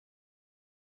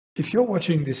If you're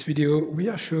watching this video, we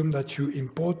assume that you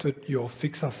imported your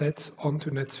fixed assets onto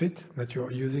NetSuite, that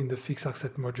you're using the fixed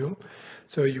asset module.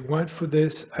 So you went through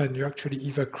this and you actually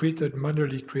either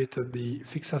manually created the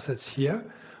fixed assets here,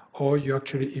 or you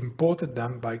actually imported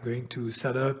them by going to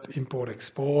Setup, Import,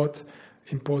 Export,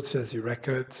 Import CSV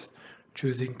Records,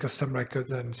 choosing Custom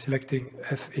Records and selecting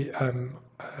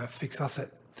fixed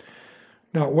asset.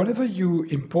 Now, whenever you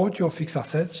import your fixed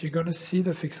assets, you're going to see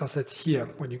the fixed asset here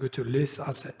when you go to List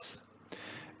Assets.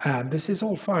 And this is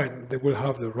all fine. They will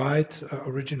have the right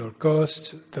original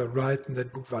cost, the right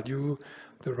net book value,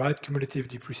 the right cumulative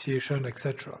depreciation,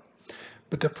 etc.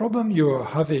 But the problem you're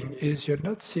having is you're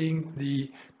not seeing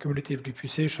the cumulative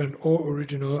depreciation or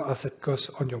original asset costs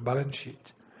on your balance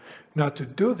sheet. Now, to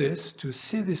do this, to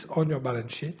see this on your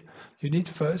balance sheet, you need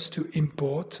first to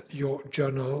import your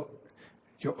journal,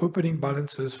 your opening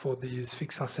balances for these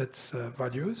fixed assets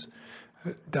values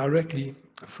directly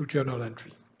through journal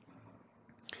entry.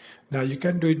 Now you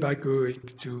can do it by going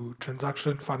to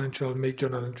Transaction, Financial, Make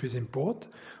Journal Entries Import,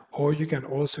 or you can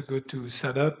also go to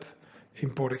Setup,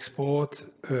 Import, Export,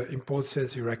 Import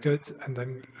CSV Records, and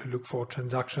then look for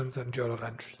Transactions and Journal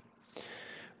Entry.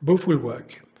 Both will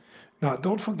work. Now,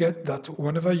 don't forget that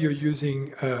whenever you're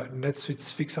using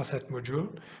NetSuite's fixed asset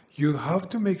module, you have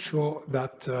to make sure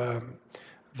that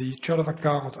the chart of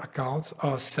accounts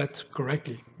are set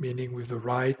correctly, meaning with the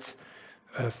right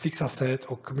fixed asset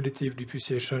or cumulative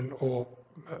depreciation or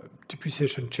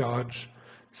depreciation charge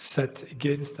set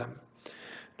against them.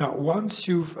 Now, once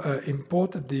you've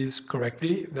imported these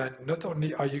correctly, then not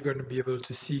only are you going to be able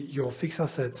to see your fixed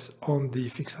assets on the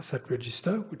fixed asset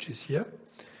register, which is here,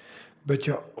 but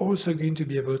you're also going to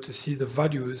be able to see the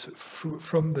values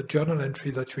from the journal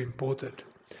entry that you imported.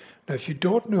 Now, if you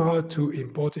don't know how to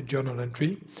import a journal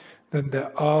entry, then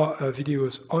there are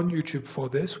videos on YouTube for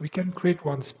this. We can create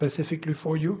one specifically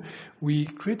for you. We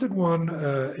created one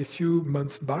a few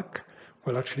months back,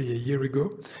 well, actually a year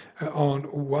ago, on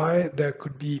why there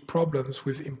could be problems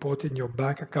with importing your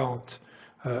bank account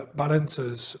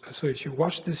balances. So if you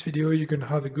watch this video, you can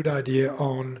have a good idea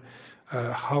on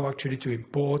how actually to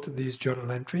import these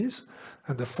journal entries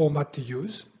and the format to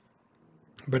use.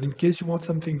 But in case you want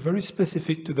something very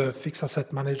specific to the fixed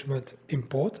asset management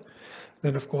import,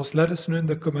 then of course let us know in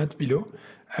the comment below.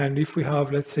 And if we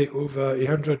have, let's say, over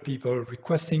 100 people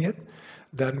requesting it,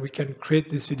 then we can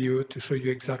create this video to show you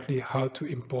exactly how to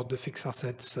import the fixed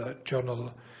assets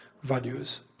journal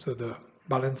values, so the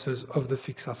balances of the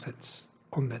fixed assets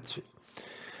on NetSuite.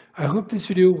 I hope this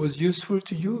video was useful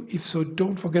to you. If so,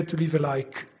 don't forget to leave a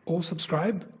like or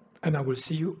subscribe, and I will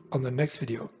see you on the next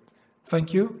video.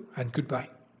 Thank you and goodbye.